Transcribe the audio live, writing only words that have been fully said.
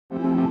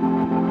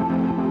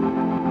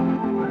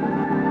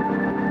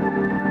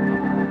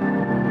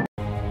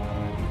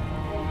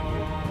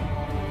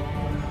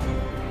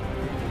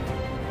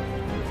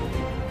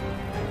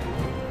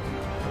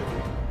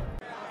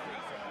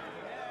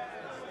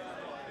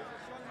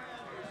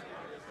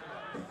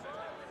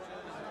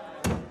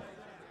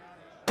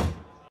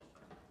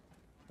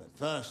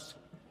First,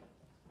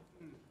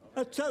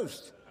 a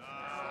toast.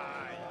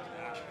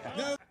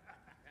 No.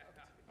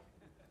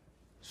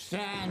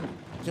 Stand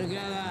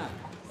together.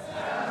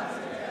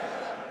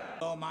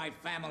 For my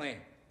family,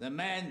 the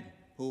men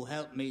who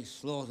helped me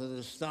slaughter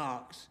the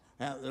Starks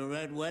at the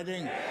Red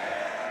Wedding.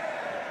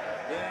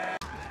 Yeah.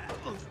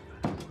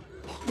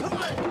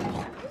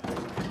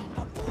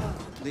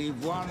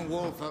 Leave one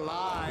wolf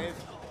alive,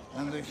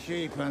 and the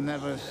sheep are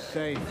never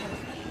safe.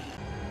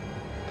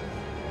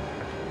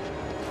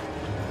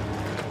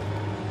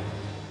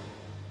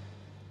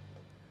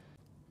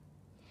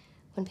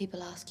 When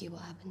people ask you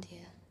what happened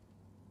here,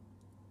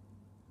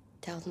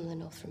 tell them the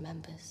North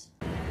remembers.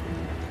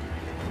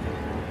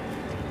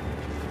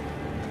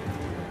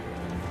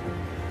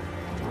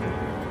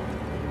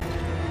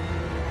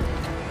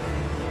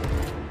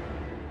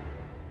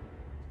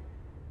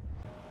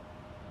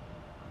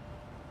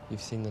 You've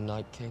seen the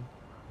Night King?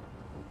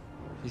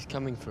 He's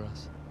coming for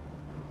us.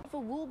 There's a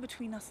wall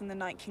between us and the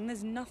Night King.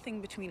 There's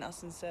nothing between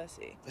us and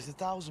Cersei. There's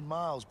 1,000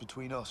 miles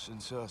between us and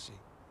Cersei.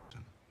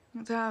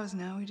 It's ours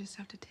now. We just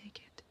have to take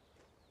it.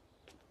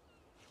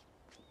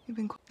 We've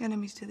been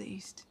enemies to the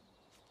east,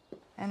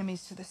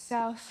 enemies to the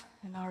south,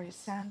 and Arya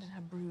Sand and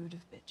her brood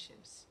of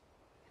bitches.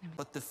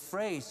 But the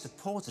Frey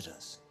supported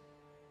us.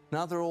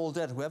 Now they're all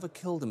dead. Whoever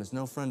killed them is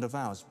no friend of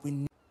ours.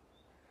 We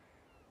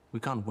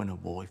can't win a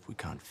war if we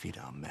can't feed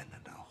our men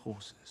and our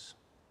horses.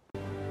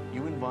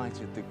 You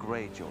invited the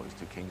Greyjoys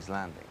to King's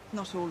Landing.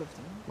 Not all of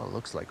them. Well, it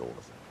looks like all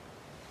of them.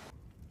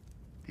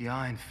 The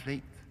Iron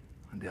Fleet,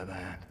 on the other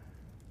hand,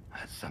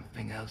 has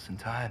something else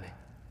entirely.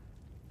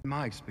 In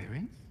my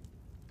experience,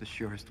 the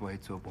surest way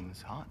to a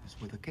woman's heart is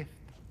with a gift.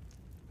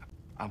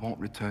 I won't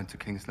return to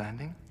King's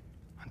Landing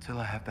until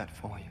I have that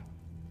for you.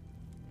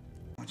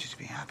 I want you to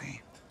be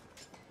happy.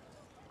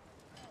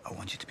 I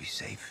want you to be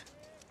safe.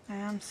 I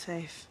am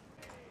safe.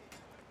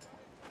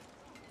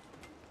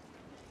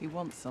 He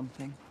wants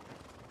something.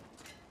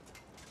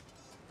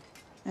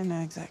 I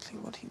know exactly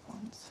what he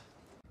wants.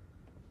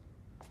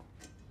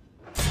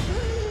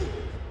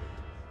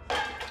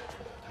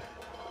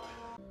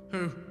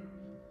 Who?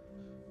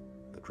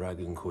 The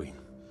Dragon Queen.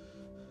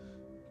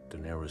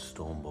 Daenerys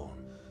Stormborn.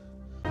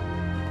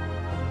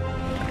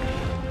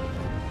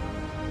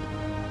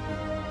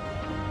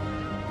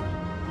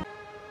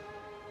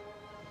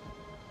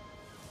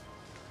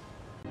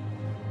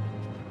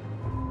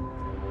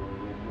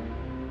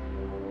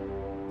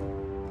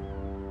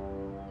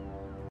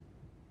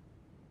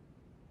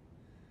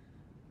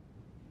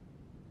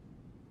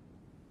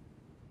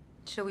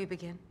 Shall we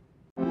begin?